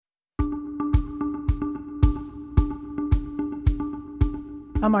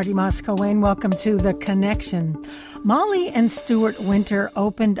I'm Marty Moscow-Wayne. Welcome to The Connection. Molly and Stuart Winter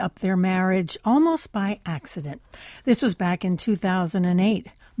opened up their marriage almost by accident. This was back in 2008.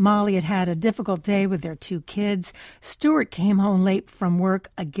 Molly had had a difficult day with their two kids. Stuart came home late from work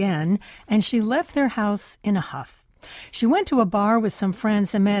again, and she left their house in a huff. She went to a bar with some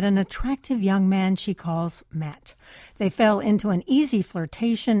friends and met an attractive young man she calls Matt. They fell into an easy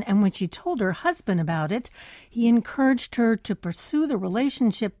flirtation, and when she told her husband about it, he encouraged her to pursue the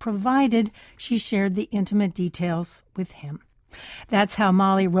relationship provided she shared the intimate details with him. That's how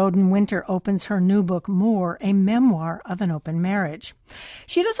Molly Roden Winter opens her new book, More, a memoir of an open marriage.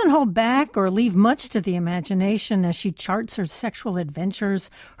 She doesn't hold back or leave much to the imagination as she charts her sexual adventures,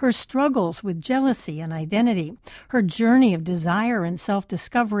 her struggles with jealousy and identity, her journey of desire and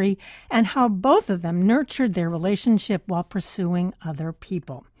self-discovery, and how both of them nurtured their relationship while pursuing other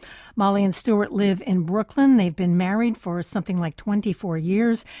people. Molly and Stuart live in Brooklyn. They've been married for something like 24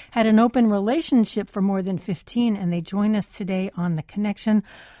 years, had an open relationship for more than 15, and they join us today on The Connection.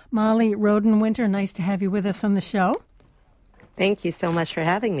 Molly Roden Winter, nice to have you with us on the show. Thank you so much for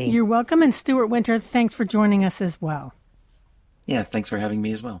having me. You're welcome. And Stuart Winter, thanks for joining us as well. Yeah, thanks for having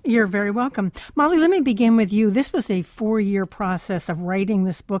me as well. You're very welcome. Molly, let me begin with you. This was a 4-year process of writing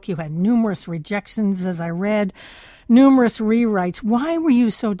this book. You had numerous rejections, as I read, numerous rewrites. Why were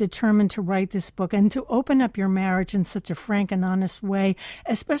you so determined to write this book and to open up your marriage in such a frank and honest way,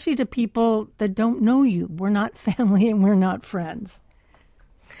 especially to people that don't know you? We're not family and we're not friends.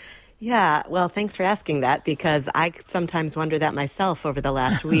 Yeah, well, thanks for asking that, because I sometimes wonder that myself over the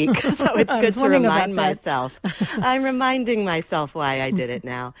last week. So it's good to remind myself. I'm reminding myself why I did it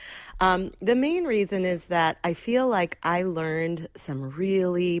now. The main reason is that I feel like I learned some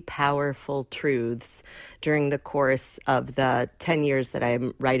really powerful truths during the course of the 10 years that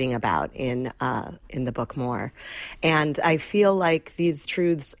I'm writing about in the book More. And I feel like these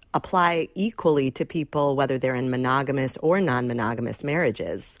truths apply equally to people, whether they're in monogamous or non-monogamous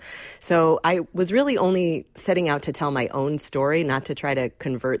marriages. So I was really only setting out to tell my own story, not to try to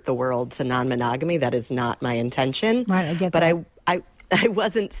convert the world to non-monogamy. That is not my intention. Right, I get that. But I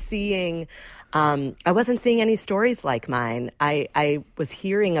wasn't seeing any stories like mine. I was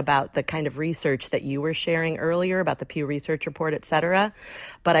hearing about the kind of research that you were sharing earlier about the Pew Research Report, et cetera,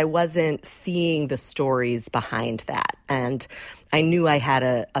 but I wasn't seeing the stories behind that. And I knew I had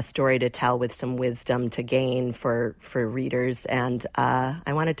a story to tell with some wisdom to gain for readers, and I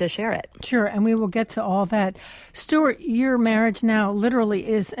wanted to share it. Sure, and we will get to all that. Stuart, your marriage now literally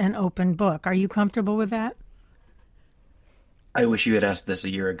is an open book. Are you comfortable with that? I wish you had asked this a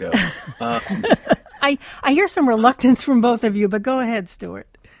year ago. I hear some reluctance from both of you, but go ahead, Stuart.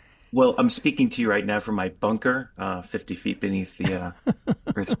 Well, I'm speaking to you right now from my bunker, 50 feet beneath the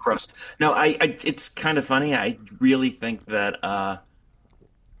Earth's crust. No, it's kind of funny. I really think that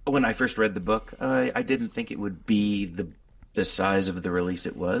when I first read the book, I didn't think it would be the size of the release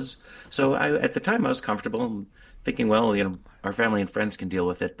it was. So at the time, I was comfortable thinking, well, our family and friends can deal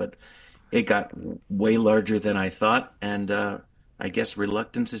with it, but it got way larger than I thought, and I guess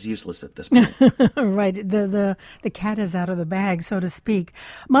reluctance is useless at this point. Right. The cat is out of the bag, so to speak.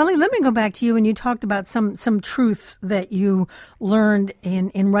 Molly, let me go back to you, and you talked about some truths that you learned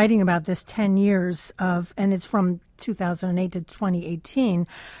in writing about this 10 years of, and it's from 2008 to 2018.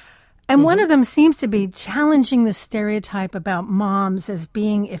 And one of them seems to be challenging the stereotype about moms as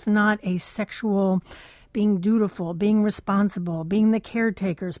being, if not asexual, being dutiful, being responsible, being the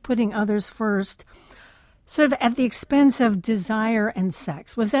caretakers, putting others first, sort of at the expense of desire and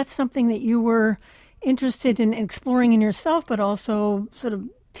sex. Was that something that you were interested in exploring in yourself, but also sort of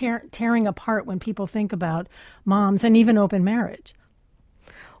tearing apart when people think about moms and even open marriage?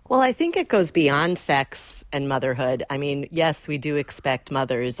 Well, I think it goes beyond sex and motherhood. I mean, yes, we do expect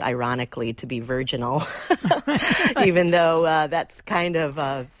mothers, ironically, to be virginal, even though that's kind of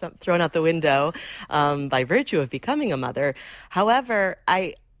thrown out the window by virtue of becoming a mother. However,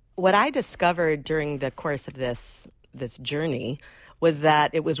 what I discovered during the course of this journey was that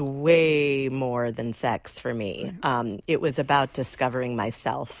it was way more than sex for me. It was about discovering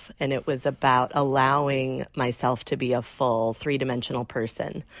myself, and it was about allowing myself to be a full three-dimensional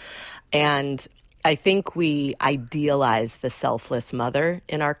person. And I think we idealize the selfless mother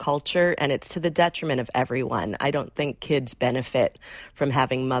in our culture, and it's to the detriment of everyone. I don't think kids benefit from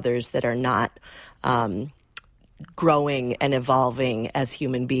having mothers that are not growing and evolving as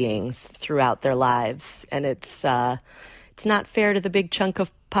human beings throughout their lives. And it's not fair to the big chunk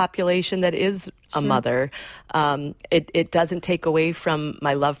of population that is a mother. It doesn't take away from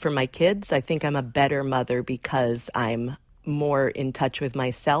my love for my kids. I think I'm a better mother because I'm more in touch with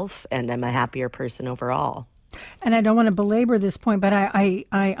myself and I'm a happier person overall. And I don't want to belabor this point, but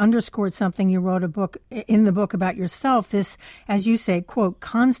I underscored something you wrote in the book about yourself. This, as you say, quote,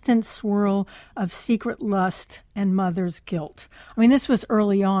 constant swirl of secret lust and mother's guilt. I mean, this was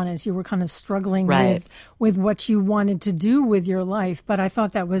early on as you were kind of struggling with what you wanted to do with your life. But I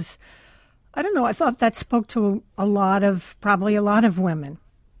thought that was, I don't know, I thought that spoke to probably a lot of women.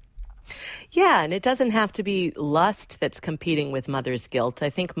 Yeah, and it doesn't have to be lust that's competing with mother's guilt. I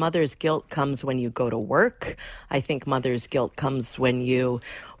think mother's guilt comes when you go to work. I think mother's guilt comes when you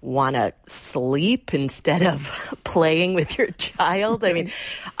want to sleep instead of playing with your child. I mean,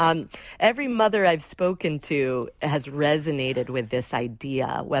 every mother I've spoken to has resonated with this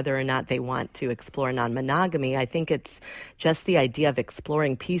idea, whether or not they want to explore non-monogamy. I think it's just the idea of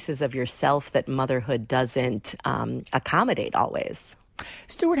exploring pieces of yourself that motherhood doesn't accommodate always.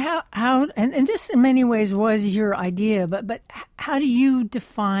 Stuart, how and this in many ways was your idea, but how do you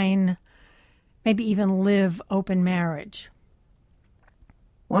define, maybe even live open marriage?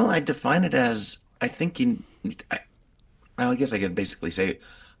 Well, I define it as, I think I guess I could basically say,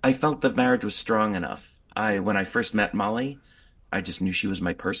 I felt that marriage was strong enough. When I first met Molly, I just knew she was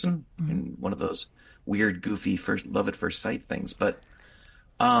my person, in one of those weird, goofy love at first sight things. But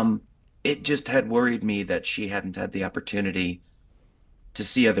it just had worried me that she hadn't had the opportunity to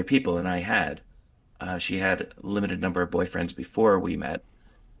see other people, and I had. She had a limited number of boyfriends before we met,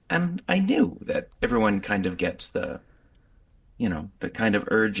 and I knew that everyone kind of gets the kind of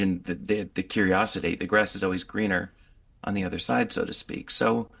urge and the curiosity. The grass is always greener on the other side, so to speak.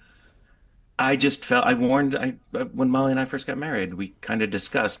 So I just felt, when Molly and I first got married, we kind of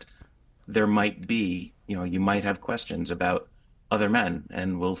discussed there might be, you might have questions about other men,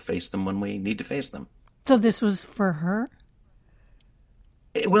 and we'll face them when we need to face them. So this was for her?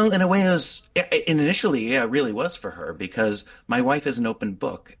 Well, in a way, initially, it really was for her, because my wife is an open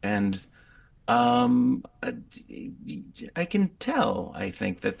book, and I can tell. I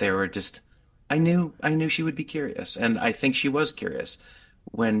think that there were I knew she would be curious, and I think she was curious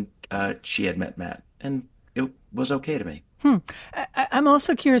when she had met Matt, and it was okay to me. I'm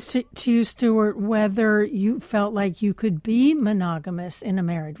also curious to you, Stuart, whether you felt like you could be monogamous in a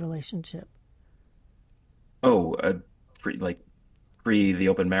married relationship. Oh, pre the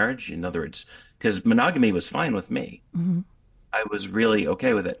open marriage, in other words, because monogamy was fine with me. Mm-hmm. I was really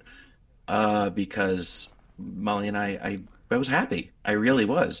okay with it because Molly and I was happy. I really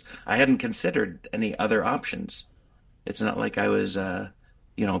was. I hadn't considered any other options. It's not like I was,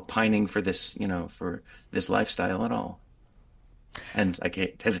 pining for this, for this lifestyle at all. And I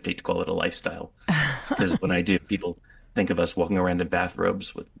can't hesitate to call it a lifestyle, because when I do, people think of us walking around in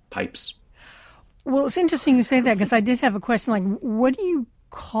bathrobes with pipes. Well, it's interesting you say that, because I did have a question, like, what do you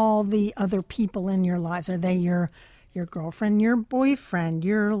call the other people in your lives? Are they your girlfriend, your boyfriend,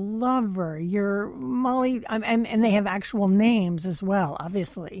 your lover, your Molly? And they have actual names as well,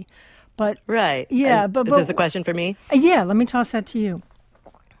 obviously. But right. Yeah. Is this a question for me? Yeah, let me toss that to you.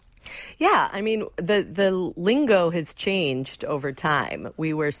 Yeah, I mean, the lingo has changed over time.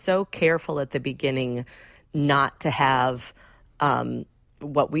 We were so careful at the beginning not to have our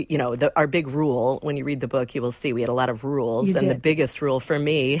big rule. When you read the book, you will see we had a lot of rules. You and did. The biggest rule for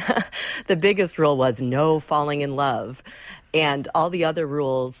me, the biggest rule was no falling in love. And all the other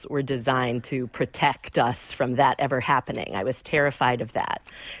rules were designed to protect us from that ever happening. I was terrified of that.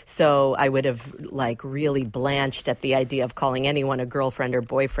 So I would have really blanched at the idea of calling anyone a girlfriend or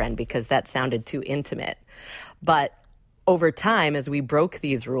boyfriend, because that sounded too intimate. But over time, as we broke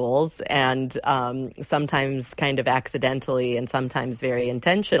these rules, and sometimes kind of accidentally and sometimes very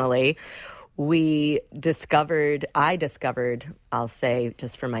intentionally, I discovered, I'll say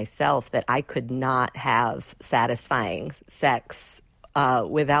just for myself, that I could not have satisfying sex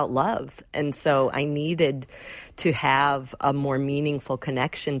without love. And so I needed to have a more meaningful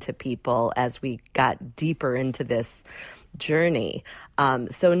connection to people as we got deeper into this journey.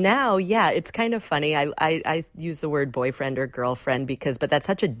 So now, it's kind of funny. I use the word boyfriend or girlfriend but that's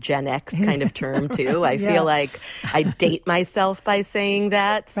such a Gen X kind of term too. I feel like I date myself by saying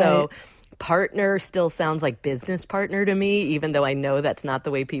that. So partner still sounds like business partner to me, even though I know that's not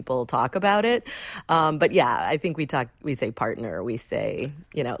the way people talk about it. But yeah, I think we say partner, we say,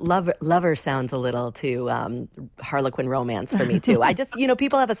 lover sounds a little too Harlequin romance for me too. I just,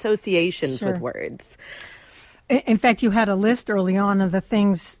 people have associations with words. In fact, you had a list early on of the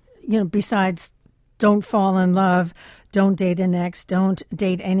things, besides don't fall in love, don't date an ex, don't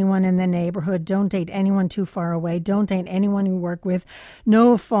date anyone in the neighborhood, don't date anyone too far away, don't date anyone you work with,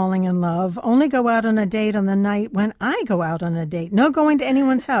 no falling in love, only go out on a date on the night when I go out on a date, no going to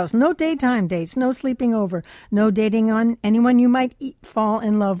anyone's house, no daytime dates, no sleeping over, no dating on anyone you might fall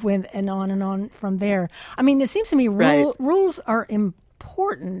in love with, and on from there. I mean, it seems to me rules are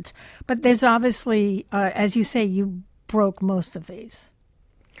important, but there's obviously, as you say, you broke most of these.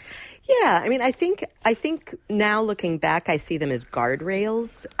 Yeah, I mean, I think now looking back, I see them as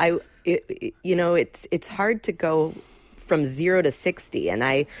guardrails. It's hard to go from 0 to 60, and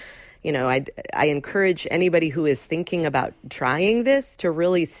I encourage anybody who is thinking about trying this to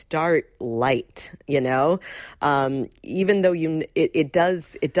really start light. Even though it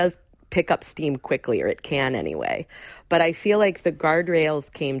does pick up steam quickly, or it can anyway. But I feel like the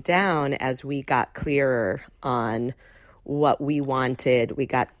guardrails came down as we got clearer on what we wanted. We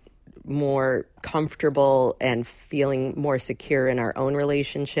got more comfortable and feeling more secure in our own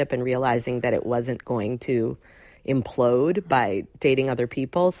relationship, and realizing that it wasn't going to implode by dating other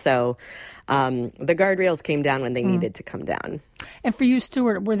people. So the guardrails came down when they needed to come down. And for you,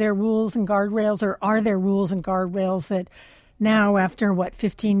 Stuart, were there rules and guardrails, or are there rules and guardrails that now, after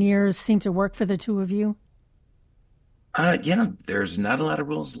 15 years, seem to work for the two of you? There's not a lot of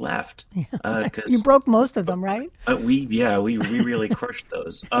rules left. 'Cause, you broke most of them, right? we really crushed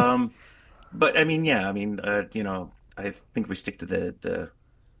those. But I mean, I think we stick to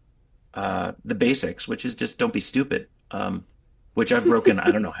the basics, which is just don't be stupid. Which I've broken,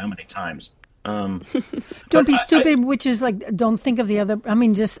 I don't know how many times. Don't be stupid, which is like, don't think of the other. I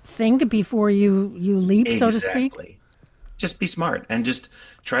mean, just think before you leap, exactly. so to speak. Just be smart and just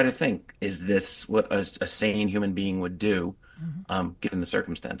try to think, is this what a sane human being would do, given the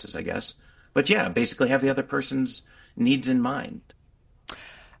circumstances, I guess. But yeah, basically have the other person's needs in mind.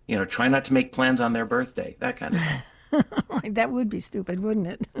 Try not to make plans on their birthday, that kind of thing. That would be stupid, wouldn't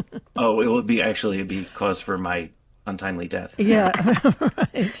it? Oh, it'd be cause for my untimely death. Yeah,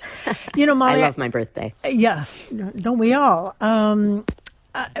 right. Molly, I love my birthday. Yeah, don't we all?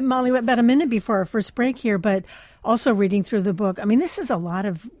 Molly, about a minute before our first break here, but also reading through the book, I mean, this is a lot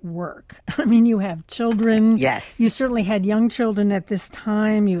of work. I mean, you have children. Yes. You certainly had young children at this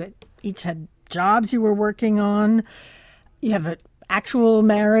time. You each had jobs you were working on. You have an actual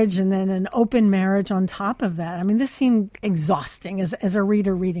marriage and then an open marriage on top of that. I mean, this seemed exhausting as a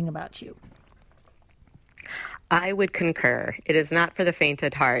reader reading about you. I would concur. It is not for the faint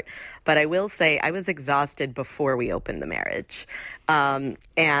at heart, but I will say I was exhausted before we opened the marriage.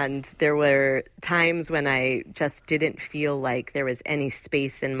 And there were times when I just didn't feel like there was any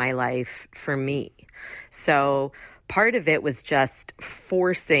space in my life for me. So part of it was just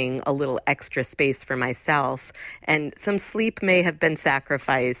forcing a little extra space for myself. And some sleep may have been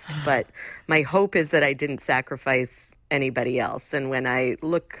sacrificed, but my hope is that I didn't sacrifice anybody else. And when I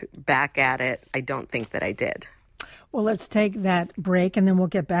look back at it, I don't think that I did. Well, let's take that break, and then we'll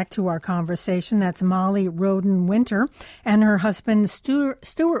get back to our conversation. That's Molly Roden Winter and her husband,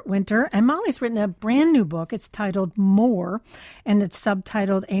 Stuart Winter. And Molly's written a brand new book. It's titled More, and it's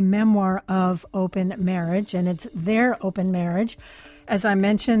subtitled A Memoir of Open Marriage, and it's their open marriage. As I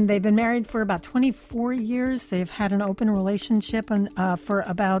mentioned, they've been married for about 24 years. They've had an open relationship for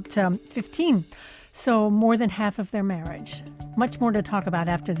about 15. So more than half of their marriage. Much more to talk about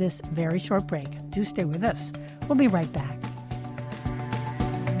after this very short break. Do stay with us. We'll be right back.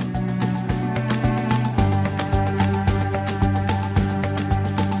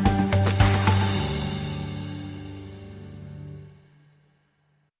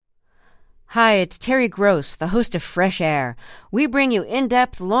 Hi, it's Terry Gross, the host of Fresh Air. We bring you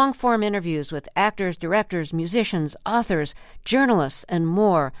in-depth, long-form interviews with actors, directors, musicians, authors, journalists, and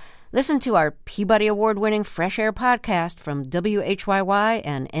more. Listen to our Peabody Award-winning Fresh Air podcast from WHYY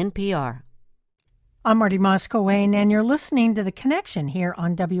and NPR. I'm Marty Moscowane, and you're listening to The Connection here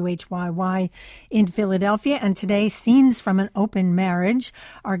on WHYY in Philadelphia. And today, Scenes from an Open Marriage.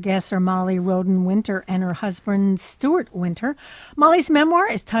 Our guests are Molly Roden Winter and her husband, Stuart Winter. Molly's memoir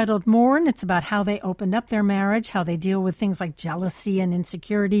is titled More, and it's about how they opened up their marriage, how they deal with things like jealousy and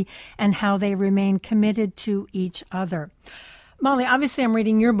insecurity, and how they remain committed to each other. Molly, obviously I'm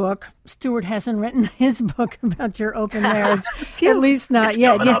reading your book. Stuart hasn't written his book about your open marriage, at least not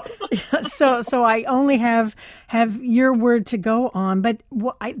yet. Yeah. So I only have your word to go on. But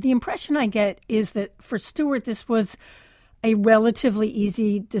the impression I get is that for Stuart, this was a relatively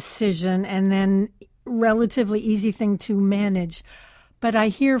easy decision and then relatively easy thing to manage. But I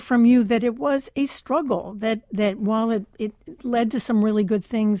hear from you that it was a struggle, that while it led to some really good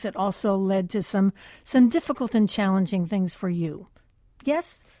things, it also led to some difficult and challenging things for you.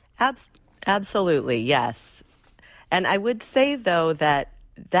 Yes? Absolutely, yes. And I would say, though, that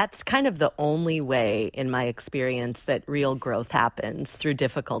that's kind of the only way, in my experience, that real growth happens through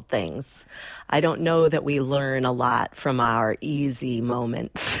difficult things. I don't know that we learn a lot from our easy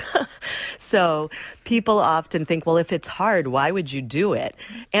moments. So people often think, well, if it's hard, why would you do it?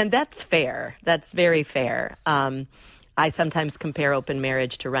 And that's fair. That's very fair. I sometimes compare open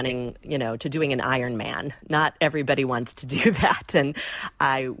marriage to running, to doing an Ironman. Not everybody wants to do that, and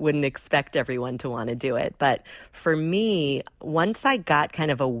I wouldn't expect everyone to want to do it. But for me, once I got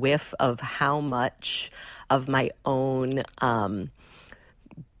kind of a whiff of how much of my own,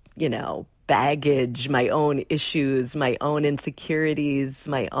 baggage, my onissues, my own insecurities,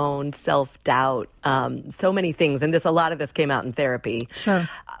 my own self-doubt, so many things. And a lot of this came out in therapy. Sure.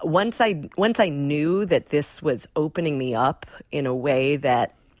 Once I knew that this was opening me up in a way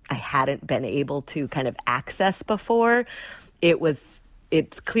that I hadn't been able to kind of access before, it's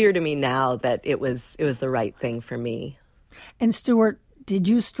clear to me now that it was the right thing for me. And Stuart, did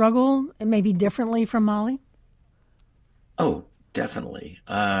you struggle maybe differently from Molly? Oh, definitely.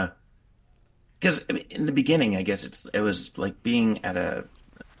 Because in the beginning, I guess it was like being at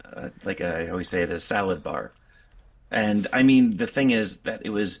like I always say, at a salad bar. And I mean, the thing is that it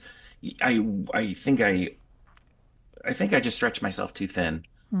was, I think I just stretched myself too thin,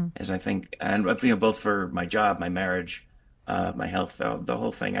 as I think, and both for my job, my marriage, my health, the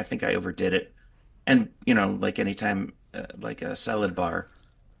whole thing. I think I overdid it, and like anytime, like a salad bar,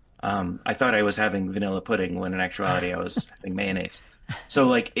 I thought I was having vanilla pudding when in actuality I was having mayonnaise. So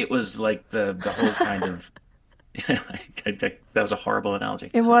like it was like the whole kind of that was a horrible analogy.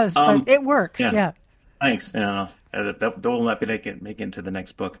 It was, but it works. Yeah. Thanks. That will not make it into the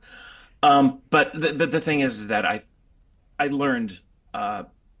next book. But the thing is that I learned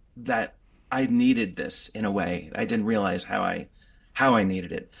that I needed this in a way. I didn't realize how I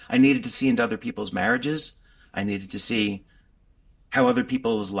needed it. I needed to see into other people's marriages. I needed to see how other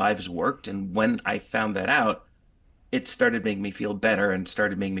people's lives worked. And when I found that out, it started making me feel better and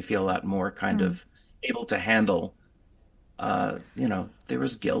started making me feel a lot more kind of able to handle, there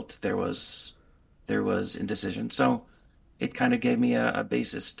was guilt, there was indecision. So it kind of gave me a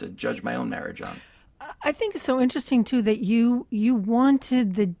basis to judge my own marriage on. I think it's so interesting, too, that you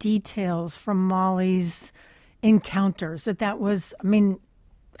wanted the details from Molly's encounters, that was, I mean,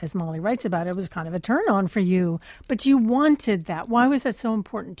 as Molly writes about it was kind of a turn on for you, but you wanted that. Why was that so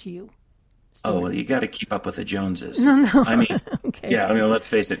important to you? Oh, well, you got to keep up with the Joneses. No. I mean, Okay. yeah, I mean, let's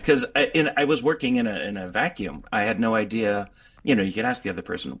face it, because I was working in a vacuum. I had no idea, you could ask the other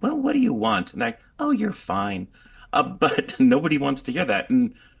person, well, what do you want? And oh, you're fine. But nobody wants to hear that.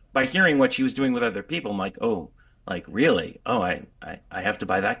 And by hearing what she was doing with other people, I'm like, oh, like really? Oh, I have to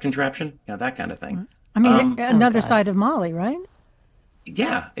buy that contraption? Yeah, that kind of thing. I mean, another side of Molly, right?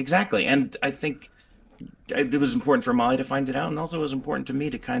 Yeah, exactly. And I think it was important for Molly to find it out. And also it was important to me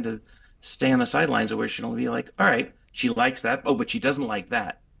to kind of stay on the sidelines where she'll be like, all right, she likes that. Oh, but she doesn't like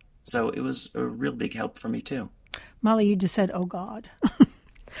that. So it was a real big help for me too. Molly, you just said, oh, God.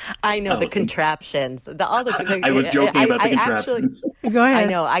 I know the contraptions. I was joking about the contraptions. Go ahead. I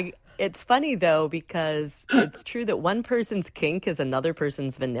know. It's funny, though, because it's true that one person's kink is another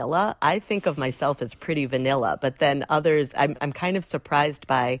person's vanilla. I think of myself as pretty vanilla, but then others, I'm kind of surprised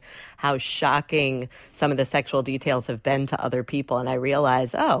by how shocking some of the sexual details have been to other people. And I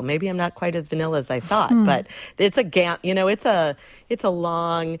realize, oh, maybe I'm not quite as vanilla as I thought. But it's it's a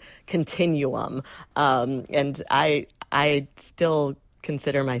long continuum. And I still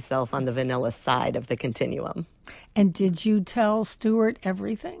consider myself on the vanilla side of the continuum. And did you tell Stuart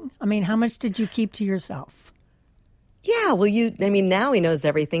everything? I mean, how much did you keep to yourself? Yeah, well, now he knows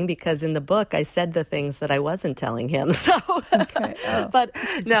everything because in the book I said the things that I wasn't telling him. So, okay. But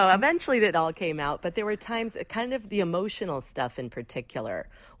no, eventually it all came out. But there were times, kind of the emotional stuff in particular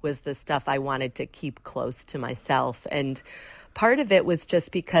was the stuff I wanted to keep close to myself. And part of it was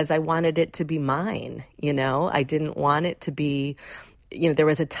just because I wanted it to be mine. I didn't want it to be. There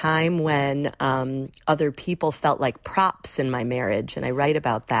was a time when other people felt like props in my marriage, and I write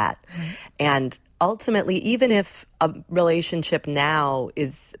about that. Mm-hmm. And ultimately, even if a relationship now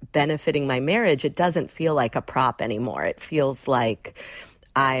is benefiting my marriage, it doesn't feel like a prop anymore. It feels like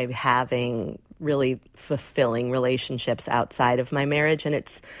I'm having really fulfilling relationships outside of my marriage, and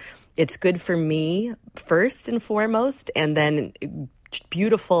it's good for me first and foremost, and then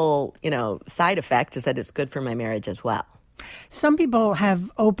beautiful, side effect is that it's good for my marriage as well. Some people have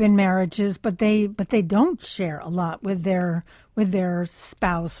open marriages, but they don't share a lot with their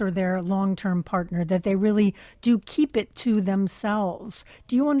spouse or their long-term partner, that they really do keep it to themselves.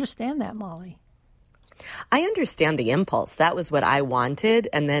 Do you understand that, Molly? I understand the impulse. That was what I wanted.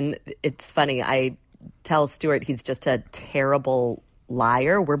 And then it's funny, I tell Stuart he's just a terrible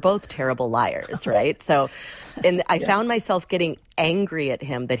liar. We're both terrible liars, right? So, and I found myself getting angry at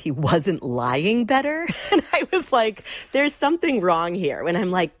him that he wasn't lying better. And I was like, there's something wrong here. And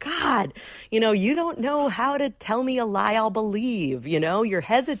I'm like, God, you don't know how to tell me a lie I'll believe. You're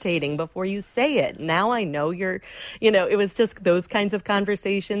hesitating before you say it. Now I know it was just those kinds of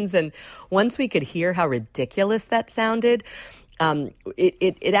conversations. And once we could hear how ridiculous that sounded,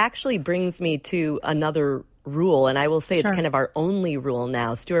 it actually brings me to another rule, and I will say it's kind of our only rule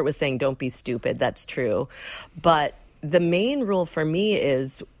now. Stuart was saying, don't be stupid. That's true. But the main rule for me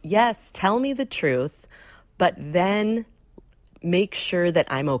is, yes, tell me the truth, but then make sure that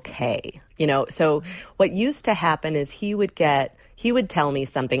I'm okay. So what used to happen is he would tell me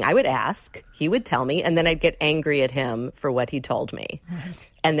something. I would ask, he would tell me, and then I'd get angry at him for what he told me. Right.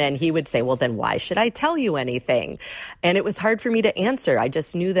 And then he would say, well, then why should I tell you anything? And it was hard for me to answer. I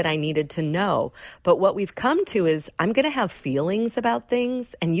just knew that I needed to know. But what we've come to is I'm going to have feelings about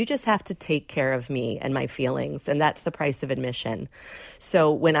things, and you just have to take care of me and my feelings. And that's the price of admission.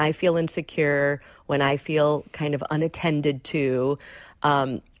 So when I feel insecure, when I feel kind of unattended to,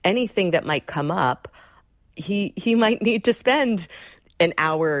 anything that might come up, he might need to spend an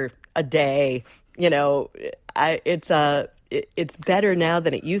hour a day. It's better now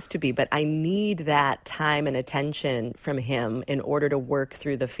than it used to be, but I need that time and attention from him in order to work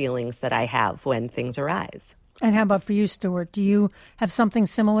through the feelings that I have when things arise. And how about for you, Stuart? Do you have something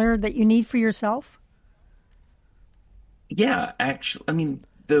similar that you need for yourself? Yeah, actually, I mean,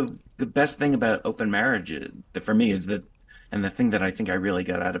 the best thing about open marriage for me is that, and the thing that I think I really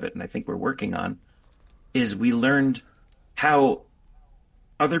got out of it, and I think we're working on, is we learned how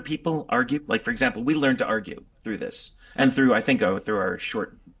other people argue. Like, for example, we learned to argue through this, and through our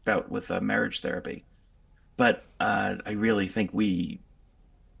short bout with marriage therapy. But I really think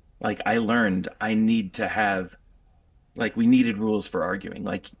I learned I need to have, we needed rules for arguing.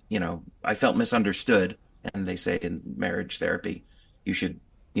 I felt misunderstood, and they say in marriage therapy, you should,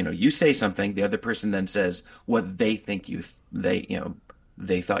 you say something, the other person then says what they think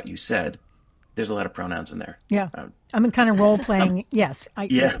they thought you said. There's a lot of pronouns in there. Yeah. I'm kind of role playing. Yes.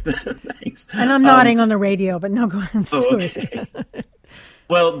 Yeah. Thanks. And I'm nodding on the radio, but no, go ahead, Stuart. Okay.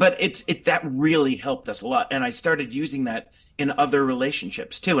 Well, but that really helped us a lot. And I started using that in other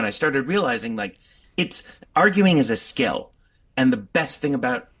relationships too. And I started realizing arguing is a skill. And the best thing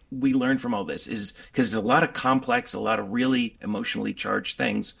about we learned from all this is because there's a lot of really emotionally charged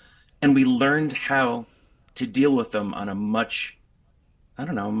things. And we learned how to deal with them on a much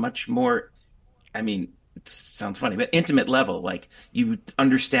more, it sounds funny, but intimate level. Like, you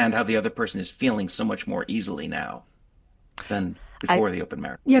understand how the other person is feeling so much more easily now than before the open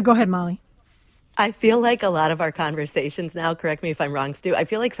marriage. Yeah, go ahead, Molly. I feel like a lot of our conversations now, correct me if I'm wrong, Stu, I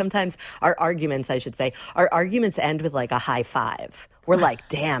feel like sometimes our arguments end with a high five. We're like,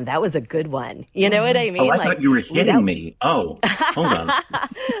 damn, that was a good one. You know what I mean? Oh, I thought you were hitting me. Oh, hold on.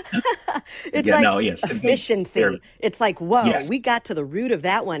 It's efficiency. It's like, whoa, we got to the root of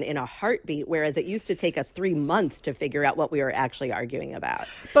that one in a heartbeat, whereas it used to take us 3 months to figure out what we were actually arguing about.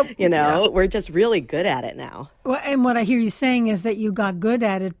 But, we're just really good at it now. Well, and what I hear you saying is that you got good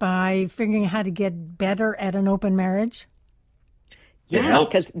at it by figuring out how to get better at an open marriage. Yeah,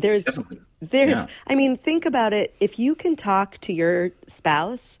 because there's, think about it. If you can talk to your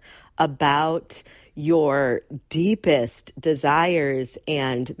spouse about your deepest desires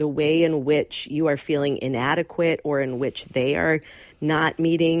and the way in which you are feeling inadequate or in which they are not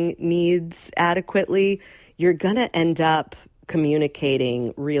meeting needs adequately, you're going to end up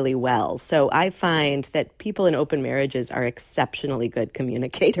communicating really well. So I find that people in open marriages are exceptionally good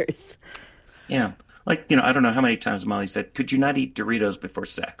communicators. Yeah. I don't know how many times Molly said, could you not eat Doritos before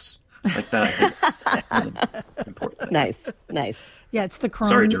sex? Like that, I think that's an important thing. Nice. Yeah, it's the crumb.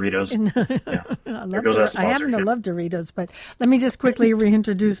 Sorry, Doritos. I happen to love Doritos, but let me just quickly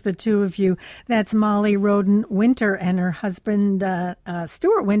reintroduce the two of you. That's Molly Roden Winter and her husband,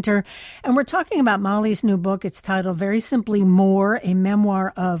 Stuart Winter. And we're talking about Molly's new book. It's titled very simply More, a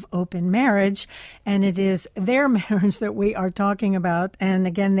Memoir of Open Marriage. And it is their marriage that we are talking about. And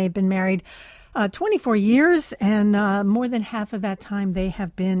again, they've been married 24 years, and more than half of that time they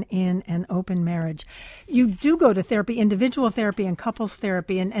have been in an open marriage. You do go to therapy, individual therapy and couples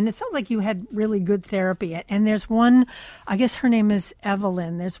therapy, and it sounds like you had really good therapy. And there's one, I guess her name is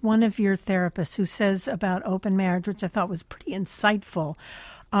Evelyn, there's one of your therapists who says about open marriage, which I thought was pretty insightful.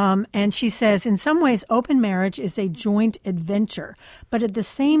 And she says, in some ways, open marriage is a joint adventure. But at the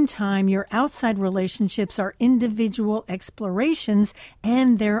same time, your outside relationships are individual explorations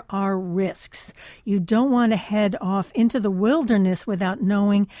and there are risks. You don't want to head off into the wilderness without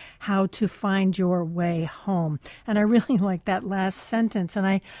knowing how to find your way home. And I really like that last sentence. And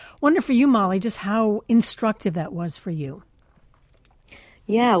I wonder for you, Molly, just how instructive that was for you.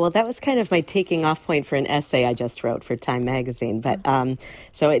 Yeah, well, that was kind of my taking off point for an essay I just wrote for Time magazine. But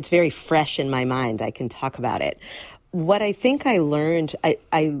so it's very fresh in my mind. I can talk about it. What I think I learned,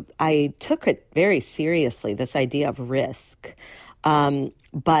 I took it very seriously, this idea of risk.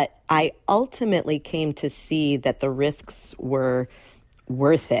 But I ultimately came to see that the risks were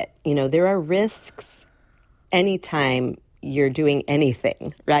worth it. You know, there are risks anytime you're doing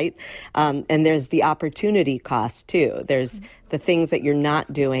anything, right? And there's the opportunity cost too. There's the things that you're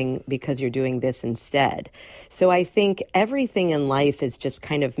not doing because you're doing this instead. So I think everything in life is just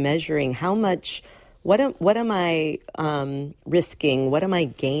kind of measuring how much, what am I risking? What am I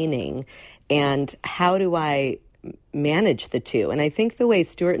gaining? And how do I manage the two? And I think the way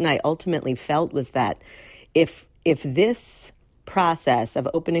Stuart and I ultimately felt was that if this process of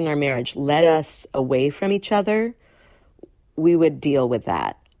opening our marriage led us away from each other, we would deal with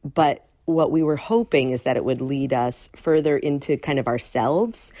that. But what we were hoping is that it would lead us further into kind of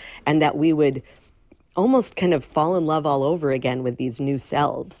ourselves, and that we would almost kind of fall in love all over again with these new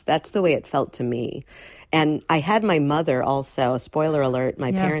selves. That's the way it felt to me. And I had my mother also, spoiler alert,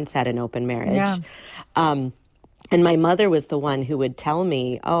 my parents had an open marriage. Yeah. And my mother was the one who would tell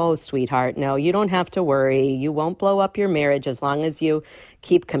me, oh, sweetheart, no, you don't have to worry. You won't blow up your marriage as long as you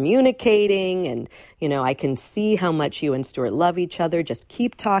keep communicating. And, you know, I can see how much you and Stuart love each other. Just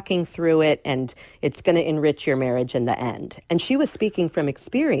keep talking through it, and it's going to enrich your marriage in the end. And she was speaking from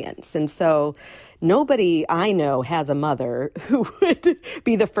experience. And so nobody I know has a mother who would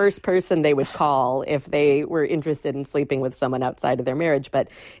be the first person they would call if they were interested in sleeping with someone outside of their marriage. But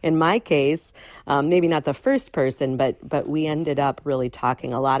in my case, maybe not the first person, but we ended up really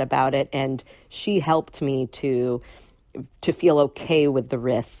talking a lot about it. And she helped me to feel okay with the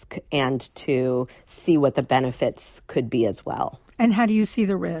risk and to see what the benefits could be as well. And how do you see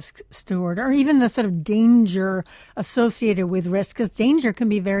the risk, Stuart, or even the sort of danger associated with risk? Because danger can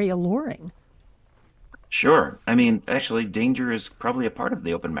be very alluring. Sure. I mean, actually, danger is probably a part of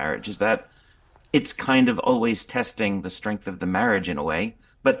the open marriage, is that it's kind of always testing the strength of the marriage in a way.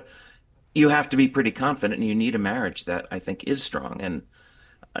 But you have to be pretty confident, and you need a marriage that I think is strong. And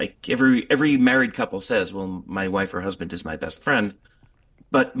like every married couple says, well, my wife or husband is my best friend,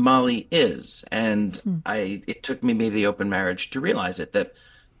 but Molly is. And it took me maybe the open marriage to realize it, that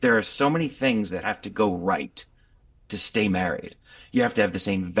there are so many things that have to go right to stay married. You have to have the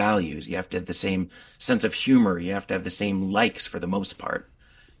same values. You have to have the same sense of humor. You have to have the same likes for the most part.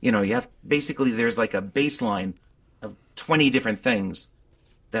 You know, basically there's like a baseline of 20 different things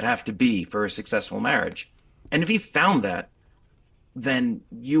that have to be for a successful marriage. And if you found that, then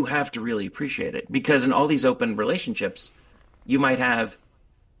you have to really appreciate it, because in all these open relationships, you might have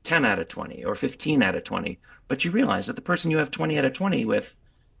 10 out of 20 or 15 out of 20, but you realize that the person you have 20 out of 20 with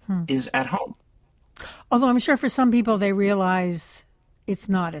is at home. Although I'm sure for some people they realize it's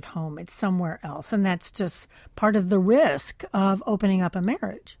not at home, it's somewhere else. And that's just part of the risk of opening up a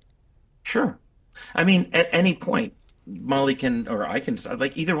marriage. Sure. I mean, at any point, Molly can, or I can,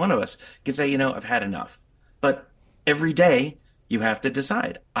 like either one of us can say, you know, I've had enough. But every day you have to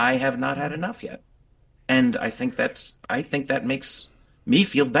decide, I have not had enough yet. And I think that makes me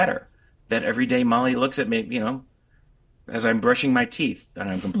feel better, that every day Molly looks at me, you know, as I'm brushing my teeth and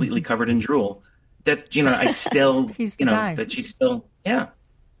I'm completely covered in drool, that, you know, I still, you know, guy. That she's still, yeah,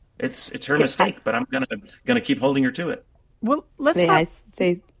 it's her mistake, but I'm gonna keep holding her to it. Well, let's May talk. I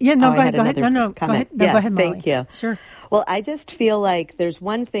say? Yeah, no, go ahead. No, comment. go ahead. No, yeah, go ahead, Molly. Thank you. Sure. Well, I just feel like there's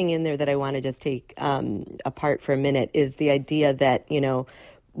one thing in there that I want to just take apart for a minute, is the idea that, you know,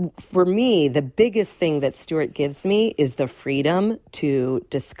 for me, the biggest thing that Stuart gives me is the freedom to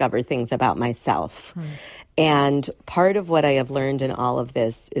discover things about myself. And part of what I have learned in all of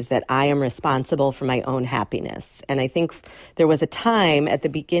this is that I am responsible for my own happiness. And I think there was a time at the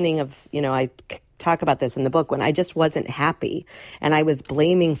beginning of, you know, I talk about this in the book, when I just wasn't happy. And I was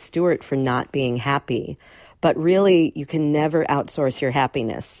blaming Stuart for not being happy. But really, you can never outsource your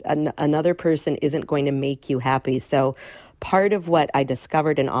happiness. Another person isn't going to make you happy. So part of what I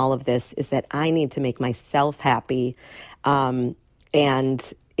discovered in all of this is that I need to make myself happy. And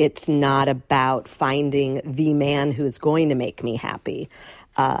it's not about finding the man who's going to make me happy.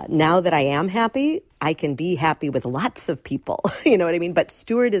 Now that I am happy, I can be happy with lots of people. You know what I mean? But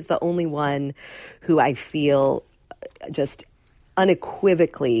Stuart is the only one who I feel just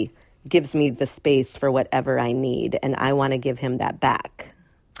unequivocally gives me the space for whatever I need, and I want to give him that back.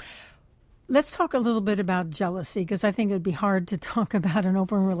 Let's talk a little bit about jealousy, because I think it would be hard to talk about an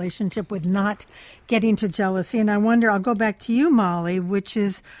open relationship with not getting to jealousy. And I wonder, I'll go back to you, Molly, which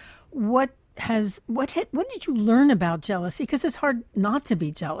is what did you learn about jealousy? Because it's hard not to be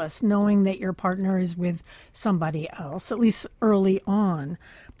jealous, knowing that your partner is with somebody else, at least early on.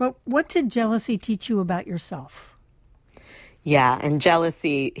 But what did jealousy teach you about yourself? Yeah, and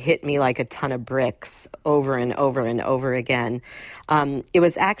jealousy hit me like a ton of bricks over and over and over again. It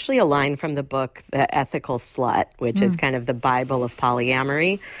was actually a line from the book, The Ethical Slut, which is kind of the Bible of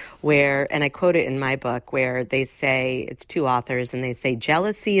polyamory, and I quote it in my book, where they say, it's two authors, and they say,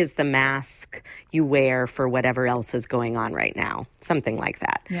 jealousy is the mask you wear for whatever else is going on right now, something like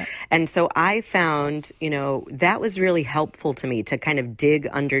that. Yeah. And so I found, that was really helpful to me to kind of dig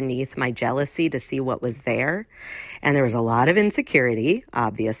underneath my jealousy to see what was there. And there was a lot of insecurity,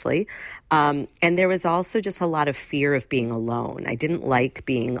 obviously. And there was also just a lot of fear of being alone. I didn't like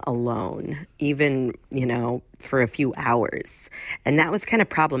being alone, even, for a few hours. And that was kind of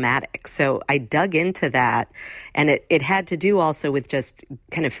problematic. So I dug into that. And it had to do also with just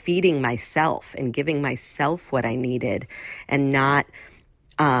kind of feeding myself and giving myself what I needed, and not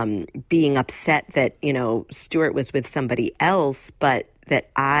being upset that, Stuart was with somebody else, but that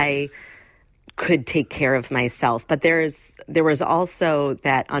I could take care of myself. But there was also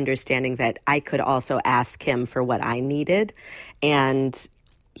that understanding that I could also ask him for what I needed, and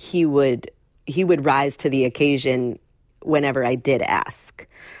he would rise to the occasion whenever I did ask.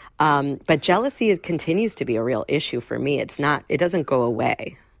 But jealousy continues to be a real issue for me. It doesn't go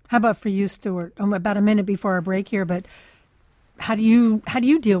away. How about for you, Stuart? About a minute before our break here, but how do you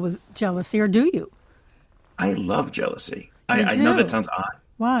deal with jealousy, or do you? I love jealousy. I know that sounds odd.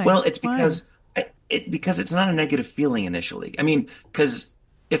 Why? Well, it's because it's not a negative feeling initially. I mean, because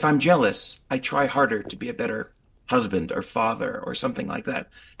if I'm jealous, I try harder to be a better husband or father or something like that.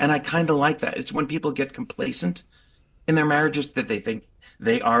 And I kind of like that. It's when people get complacent in their marriages that they think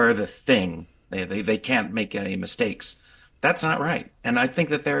they are the thing. They can't make any mistakes. That's not right. And I think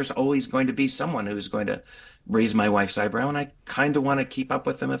that there's always going to be someone who's going to raise my wife's eyebrow, and I kind of want to keep up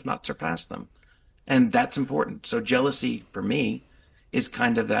with them, if not surpass them. And that's important. So jealousy for me is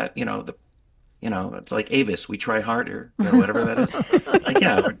kind of that, it's like Avis, we try harder, whatever that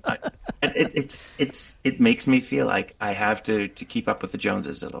is. It makes me feel like I have to keep up with the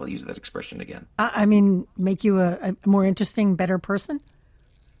Joneses. I'll use that expression again. Make you a more interesting, better person?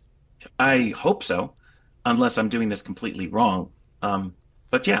 I hope so, unless I'm doing this completely wrong.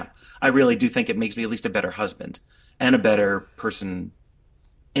 But yeah, I really do think it makes me at least a better husband and a better person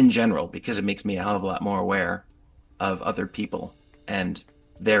in general, because it makes me a hell of a lot more aware of other people and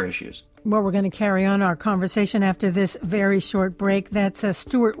their issues. Well, we're going to carry on our conversation after this very short break. That's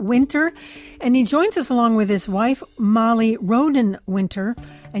Stuart Winter, and he joins us along with his wife, Molly Roden Winter,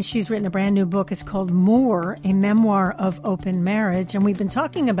 and she's written a brand new book. It's called More, a Memoir of Open Marriage, and we've been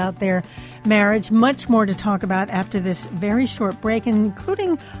talking about their marriage. Much more to talk about after this very short break,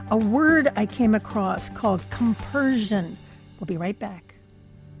 including a word I came across called compersion. We'll be right back.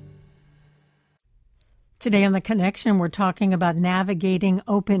 Today on The Connection, we're talking about navigating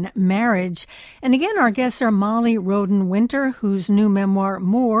open marriage. And again, our guests are Molly Roden Winter, whose new memoir,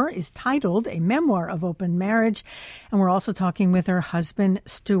 More, is titled A Memoir of Open Marriage. And we're also talking with her husband,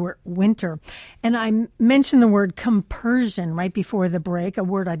 Stuart Winter. And I mentioned the word compersion right before the break, a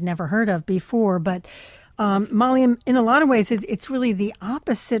word I'd never heard of before. But Molly, in a lot of ways, it's really the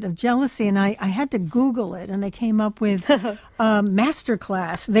opposite of jealousy. And I had to Google it, and I came up with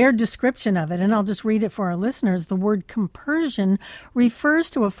Masterclass, their description of it. And I'll just read it for our listeners. The word compersion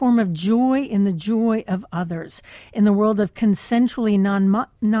refers to a form of joy in the joy of others. In the world of consensually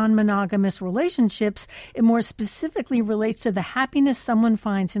non-monogamous relationships, it more specifically relates to the happiness someone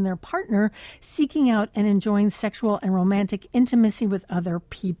finds in their partner seeking out and enjoying sexual and romantic intimacy with other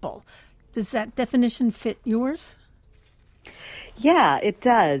people. Does that definition fit yours? Yeah, it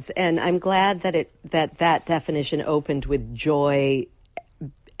does. And I'm glad that definition opened with joy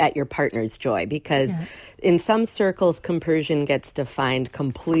at your partner's joy, because in some circles, compersion gets defined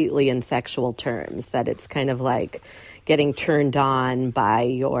completely in sexual terms, that it's kind of like getting turned on by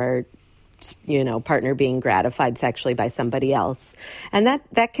your partner being gratified sexually by somebody else. And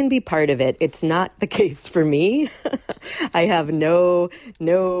that can be part of it. It's not the case for me. I have no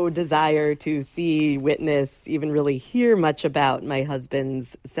desire to see, witness, even really hear much about my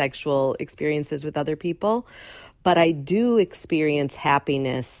husband's sexual experiences with other people. But I do experience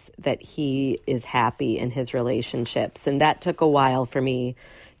happiness that he is happy in his relationships. And that took a while for me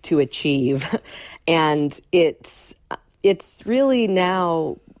to achieve. And it's really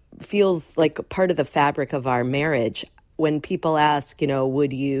now feels like a part of the fabric of our marriage. When people ask,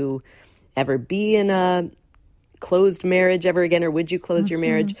 would you ever be in a closed marriage ever again, or would you close your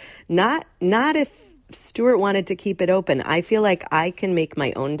marriage? Not if Stuart wanted to keep it open. I feel like I can make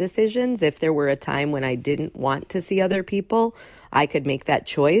my own decisions. If there were a time when I didn't want to see other people, I could make that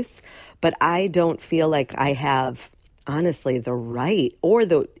choice. But I don't feel like I have, honestly, the right or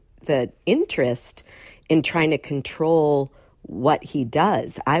the interest in trying to control what he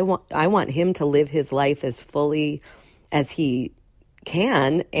does. I want him to live his life as fully as he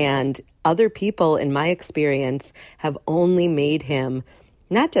can, and other people, in my experience, have only made him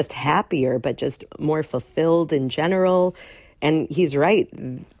not just happier, but just more fulfilled in general. And he's right.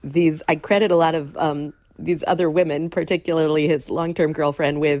 I credit a lot of these other women, particularly his long-term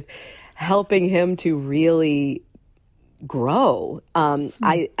girlfriend, with helping him to really grow.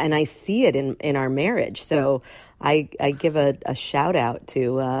 I see it in our marriage. So I give a shout out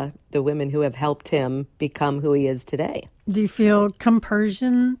to the women who have helped him become who he is today. Do you feel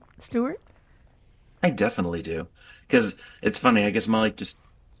compersion, Stuart? I definitely do. Because it's funny, I guess Molly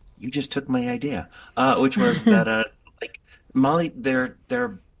you just took my idea, which was that, like, Molly, there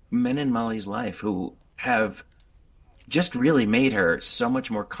are men in Molly's life who have just really made her so much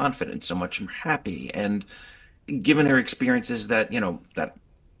more confident, so much more happy, and given her experiences that,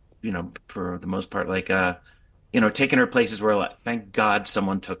 for the most part, like, taking her places where, like, thank God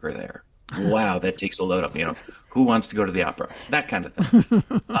someone took her there. Wow, that takes a load off. Who wants to go to the opera? That kind of thing.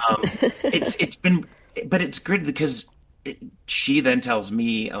 But it's good because she then tells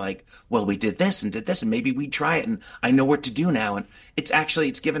me, like, well, we did this and maybe we try it, and I know what to do now. And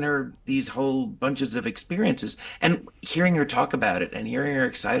it's given her these whole bunches of experiences, and hearing her talk about it and hearing her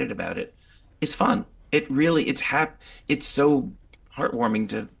excited about it is fun. It's so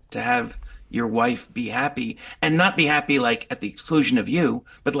heartwarming to have your wife be happy, and not be happy like at the exclusion of you,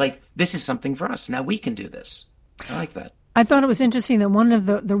 but like, this is something for us. Now we can do this. I like that. I thought it was interesting that one of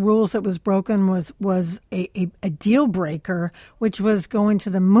the rules that was broken was a deal breaker, which was going to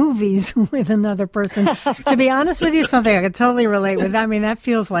the movies with another person. To be honest with you, something I could totally relate with. I mean, that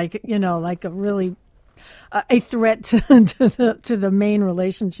feels like, like a really a threat to the main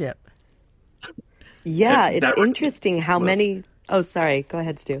relationship. Yeah, it's interesting how many. Oh, sorry. Go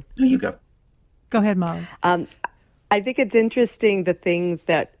ahead, Stu. No, you go. Go ahead, Molly. I think it's interesting the things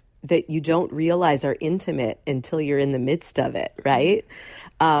that you don't realize are intimate until you're in the midst of it, right?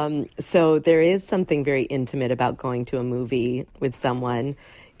 So there is something very intimate about going to a movie with someone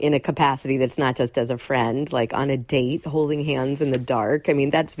in a capacity that's not just as a friend, like on a date, holding hands in the dark. I mean,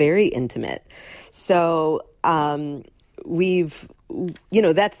 that's very intimate. So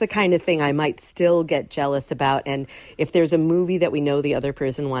that's the kind of thing I might still get jealous about. And if there's a movie that we know the other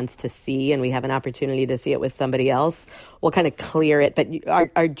person wants to see and we have an opportunity to see it with somebody else, we'll kind of clear it. But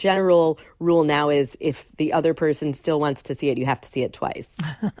our general rule now is if the other person still wants to see it, you have to see it twice.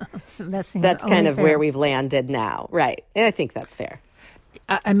 That's kind of fair. Where we've landed now. Right. And I think that's fair.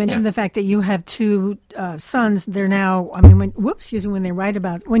 I mentioned the fact that you have two sons. They're now, when you write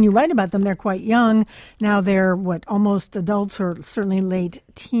about them, they're quite young. Now they're almost adults or certainly late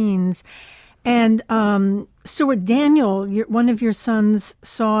teens. And Stuart, Daniel, one of your sons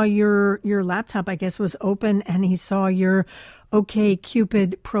saw your laptop, I guess, was open, and he saw your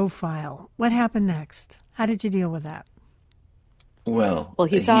OkCupid profile. What happened next? How did you deal with that? Well,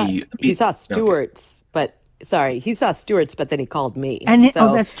 he saw Stuart's, but. Sorry, he saw Stuart's, but then he called me.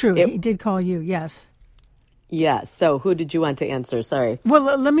 That's true. He did call you. Yes. Yes. So, who did you want to answer? Sorry.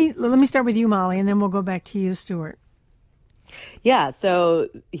 Well, let me start with you, Molly, and then we'll go back to you, Stuart. Yeah. So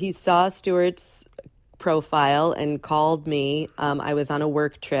he saw Stuart's profile and called me. I was on a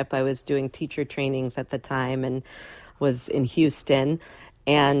work trip. I was doing teacher trainings at the time and was in Houston,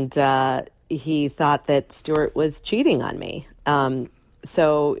 and he thought that Stuart was cheating on me.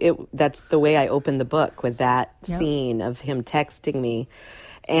 So that's the way I opened the book, with that scene of him texting me.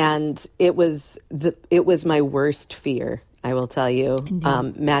 And it was my worst fear, I will tell you,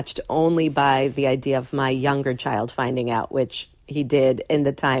 matched only by the idea of my younger child finding out, which he did in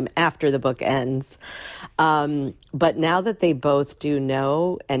the time after the book ends. But now that they both do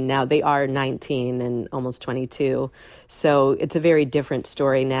know, and now they are 19 and almost 22, so it's a very different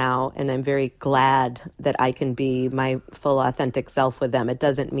story now, and I'm very glad that I can be my full authentic self with them. It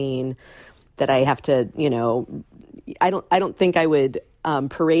doesn't mean that I have to, I don't think I would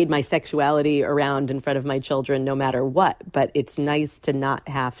parade my sexuality around in front of my children no matter what, but it's nice to not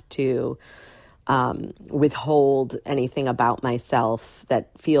have to withhold anything about myself that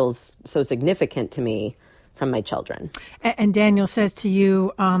feels so significant to me from my children. And Daniel says to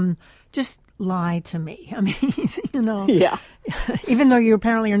you, just lie to me. I mean, Yeah. even though you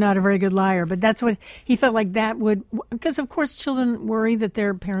apparently are not a very good liar, but that's what he felt like that would, because of course children worry that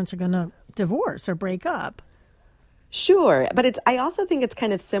their parents are going to divorce or break up. Sure. But I also think it's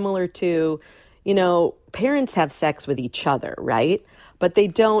kind of similar to, parents have sex with each other, right? But they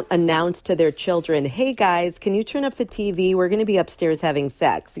don't announce to their children, hey guys, can you turn up the TV? We're going to be upstairs having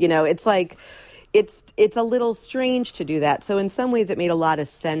sex. It's like, it's a little strange to do that. So in some ways it made a lot of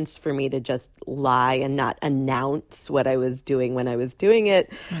sense for me to just lie and not announce what I was doing when I was doing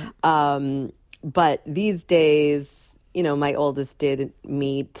it. But these days, my oldest did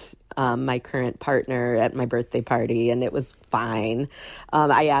meet my current partner at my birthday party, and it was fine.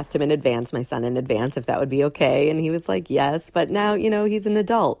 I asked him in advance, my son in advance, if that would be okay, and he was like, yes. But now, he's an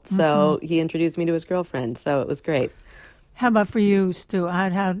adult, so he introduced me to his girlfriend, so it was great. How about for you, Stu?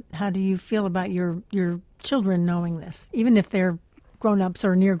 How do you feel about your children knowing this, even if they're grown-ups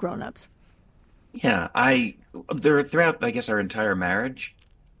or near grown-ups? Yeah, throughout, I guess, our entire marriage,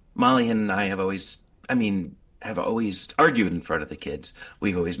 Molly and I have always argued in front of the kids.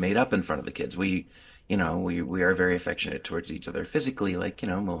 We've always made up in front of the kids. We are very affectionate towards each other physically,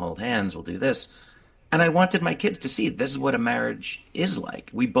 we'll hold hands, we'll do this. And I wanted my kids to see this is what a marriage is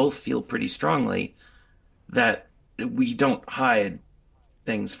like. We both feel pretty strongly that we don't hide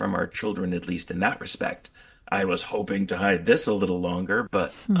things from our children, at least in that respect. I was hoping to hide this a little longer,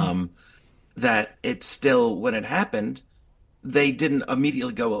 but that it's still, when it happened, they didn't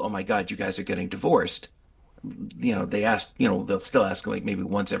immediately go, oh my God, you guys are getting divorced. They asked, they'll still ask like maybe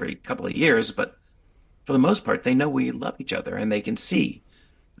once every couple of years, but for the most part, they know we love each other and they can see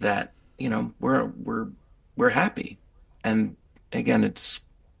that, we're happy. And again,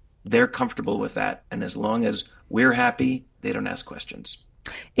 they're comfortable with that. And as long as we're happy, they don't ask questions.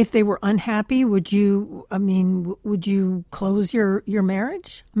 If they were unhappy, would you close your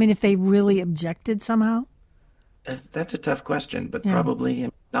marriage? I mean, if they really objected somehow? That's a tough question, but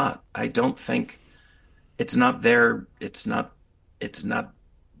probably not. I don't think it's not their, it's not,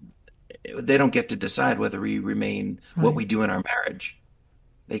 they don't get to decide whether we remain what we do in our marriage.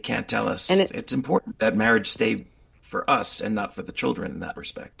 They can't tell us. And it's important that marriage stay for us and not for the children in that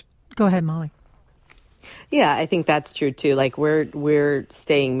respect. Go ahead, Molly. Yeah, I think that's true too. Like we're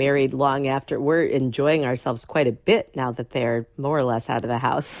staying married long after. We're enjoying ourselves quite a bit now that they're more or less out of the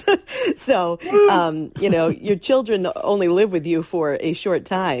house. So, your children only live with you for a short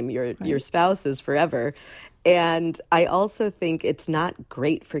time. Your spouse is forever. And I also think it's not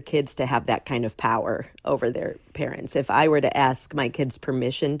great for kids to have that kind of power over their parents. If I were to ask my kids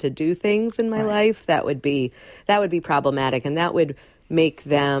permission to do things in my life, that would be problematic, and that would make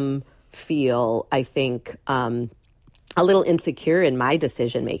them feel, I think, a little insecure in my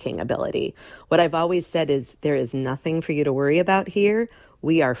decision-making ability. What I've always said is there is nothing for you to worry about here.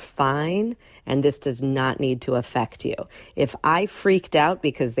 We are fine, and this does not need to affect you. If I freaked out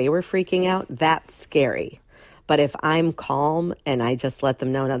because they were freaking out, that's scary. But if I'm calm and I just let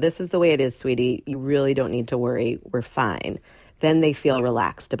them know, now this is the way it is, sweetie, you really don't need to worry, we're fine, then they feel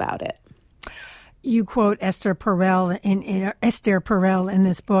relaxed about it. You quote Esther Perel in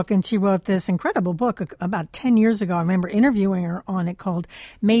this book, and she wrote this incredible book about 10 years ago. I remember interviewing her on it, called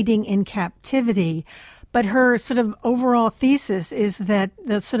Mating in Captivity. But her sort of overall thesis is that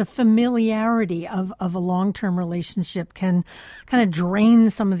the sort of familiarity of a long-term relationship can kind of drain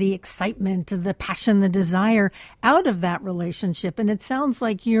some of the excitement, the passion, the desire out of that relationship. And it sounds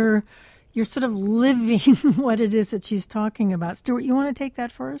like you're sort of living what it is that she's talking about. Stuart, you want to take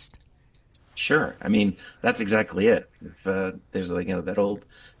that first? Sure. I mean, that's exactly it. If, there's that old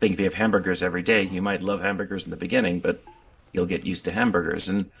thing, if you have hamburgers every day, you might love hamburgers in the beginning, but you'll get used to hamburgers.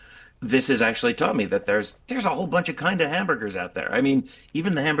 And this has actually taught me that there's a whole bunch of kind of hamburgers out there. I mean,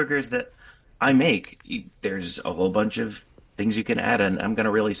 even the hamburgers that I make, there's a whole bunch of things you can add. And I'm going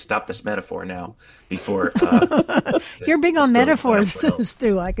to really stop this metaphor now before. You're big on metaphors,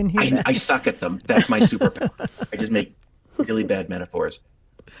 Stu. I can hear that. I suck at them. That's my superpower. I just make really bad metaphors.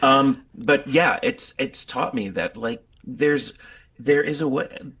 But yeah, it's taught me that there is a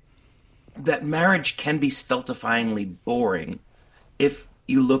way that marriage can be stultifyingly boring if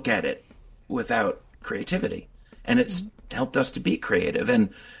you look at it without creativity. And it's helped us to be creative. And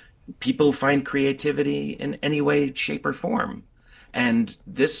people find creativity in any way, shape, or form. And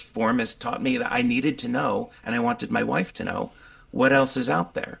this form has taught me that I needed to know, and I wanted my wife to know, what else is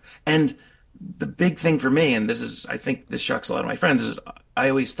out there. And the big thing for me, and I think this shocks a lot of my friends, is I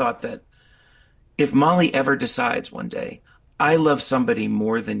always thought that if Molly ever decides one day, I love somebody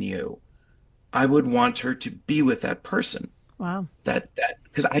more than you, I would want her to be with that person. Wow. That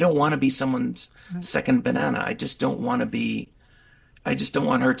because I don't want to be someone's second banana. I just don't want to be I just don't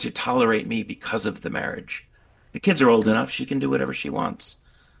want her to tolerate me because of the marriage. The kids are old enough, she can do whatever she wants.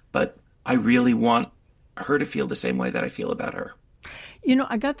 But I really want her to feel the same way that I feel about her.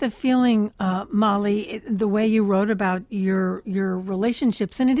 I got the feeling, Molly, the way you wrote about your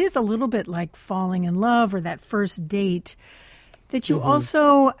relationships, and it is a little bit like falling in love or that first date, that you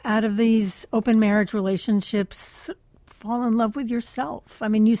also, out of these open marriage relationships, fall in love with yourself. I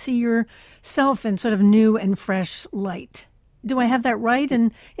mean, you see yourself in sort of new and fresh light. Do I have that right?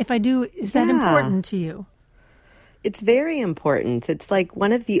 And if I do, is that important to you? It's very important. It's like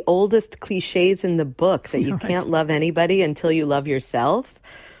one of the oldest cliches in the book that you can't love anybody until you love yourself.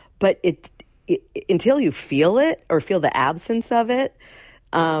 But until you feel it or feel the absence of it,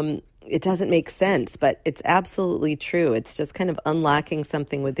 it doesn't make sense. But it's absolutely true. It's just kind of unlocking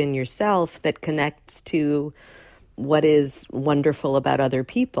something within yourself that connects to what is wonderful about other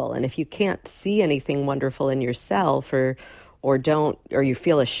people. And if you can't see anything wonderful in yourself or you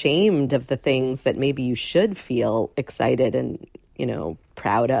feel ashamed of the things that maybe you should feel excited and,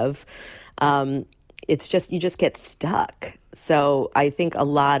 proud of, you just get stuck. So I think a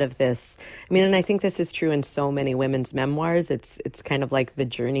lot of this, and I think this is true in so many women's memoirs. It's kind of like the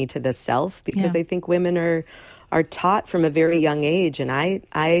journey to the self, because I think women are taught from a very young age. And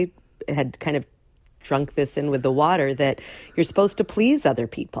I had kind of drunk this in with the water, that you're supposed to please other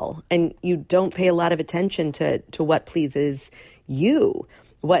people, and you don't pay a lot of attention to what pleases you,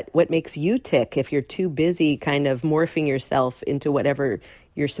 what makes you tick, if you're too busy kind of morphing yourself into whatever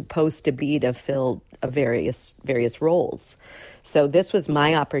you're supposed to be to fill various roles. So this was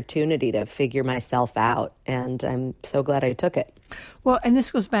my opportunity to figure myself out, and I'm so glad I took it. Well, and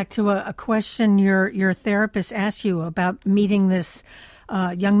this goes back to a question your therapist asked you about meeting this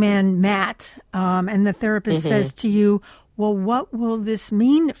young man, Matt, and the therapist says to you, well, what will this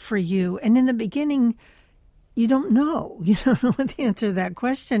mean for you? And in the beginning, you don't know. You don't know what the answer to that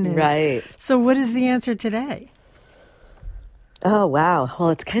question is. Right. So what is the answer today? Oh, wow. Well,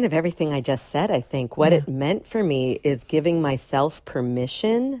 it's kind of everything I just said, I think. What it meant for me is giving myself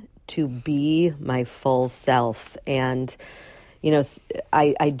permission to be my full self. And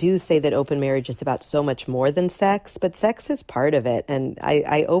I do say that open marriage is about so much more than sex, but sex is part of it. And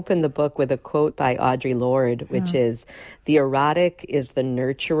I open the book with a quote by Audre Lorde, which is, "The erotic is the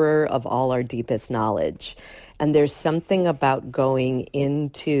nurturer of all our deepest knowledge." And there's something about going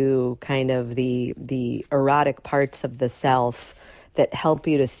into kind of the erotic parts of the self that help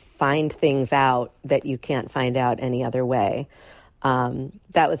you to find things out that you can't find out any other way.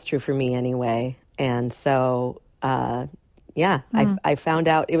 That was true for me anyway. And so, I found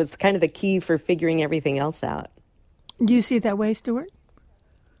out it was kind of the key for figuring everything else out. Do you see it that way, Stuart?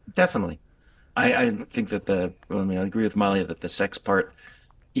 Definitely. I think that I agree with Molly that the sex part,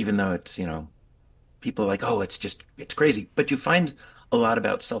 even though it's, people are like, oh, it's crazy. But you find a lot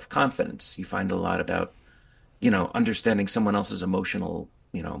about self-confidence. You find a lot about, understanding someone else's emotional,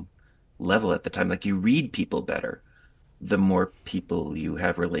 level at the time. Like, you read people better the more people you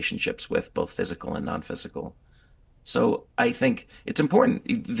have relationships with, both physical and non-physical. So I think it's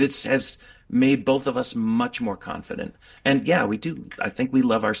important. This has made both of us much more confident. And we do. I think we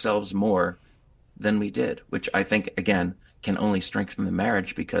love ourselves more than we did, which I think, again, can only strengthen the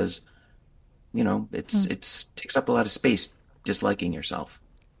marriage because, it's takes up a lot of space disliking yourself.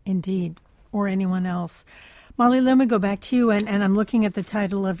 Indeed. Or anyone else. Molly, let me go back to you. And I'm looking at the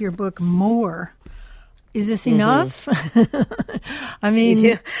title of your book, More. Is this enough? More.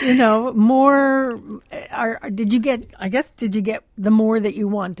 Did you get the more that you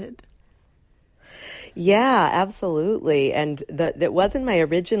wanted? Yeah, absolutely. And that wasn't my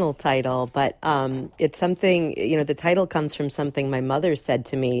original title, but it's something, the title comes from something my mother said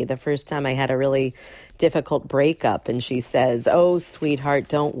to me the first time I had a really difficult breakup. And she says, "Oh, sweetheart,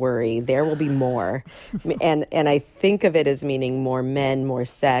 don't worry. There will be more." and I think of it as meaning more men, more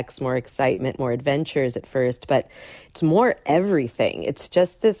sex, more excitement, more adventures at first, but it's more everything. It's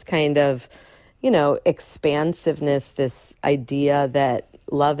just this kind of, expansiveness, this idea that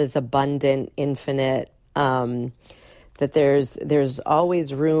love is abundant, infinite, that there's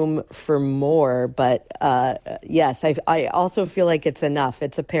always room for more. But yes, I also feel like it's enough.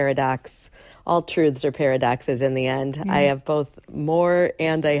 It's a paradox. All truths are paradoxes in the end. Yeah. I have both more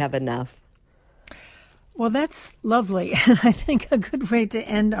and I have enough. Well, that's lovely. And I think a good way to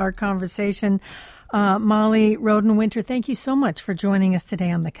end our conversation. Molly Roden-Winter, thank you so much for joining us today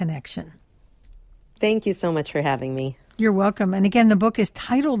on The Connection. Thank you so much for having me. You're welcome. And again, the book is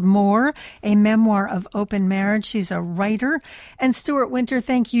titled More, a memoir of open marriage. She's a writer. And Stuart Winter,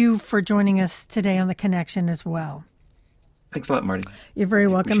 thank you for joining us today on The Connection as well. Thanks a lot, Marty. You're very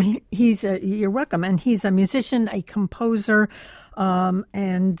welcome. You're welcome. And he's a musician, a composer,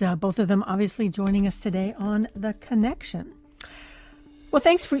 and both of them obviously joining us today on The Connection. Well,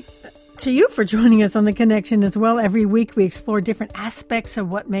 thanks to you for joining us on The Connection as well. Every week we explore different aspects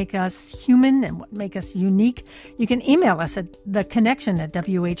of what make us human and what make us unique. You can email us at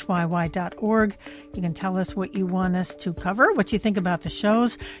theconnection@whyy.org. You can tell us what you want us to cover, what you think about the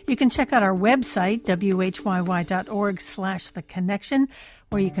shows. You can check out our website, whyy.org/theconnection,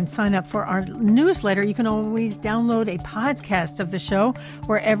 where you can sign up for our newsletter. You can always download a podcast of the show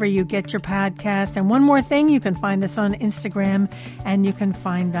wherever you get your podcast. And one more thing, you can find us on Instagram and you can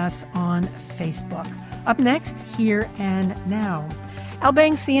find us on Facebook. Up next, Here and Now. Al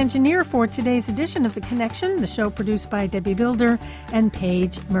Banks, the engineer for today's edition of The Connection, the show produced by Debbie Builder and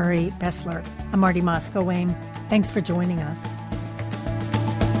Paige Murray Bessler. I'm Marty Moscow-Wayne. Thanks for joining us.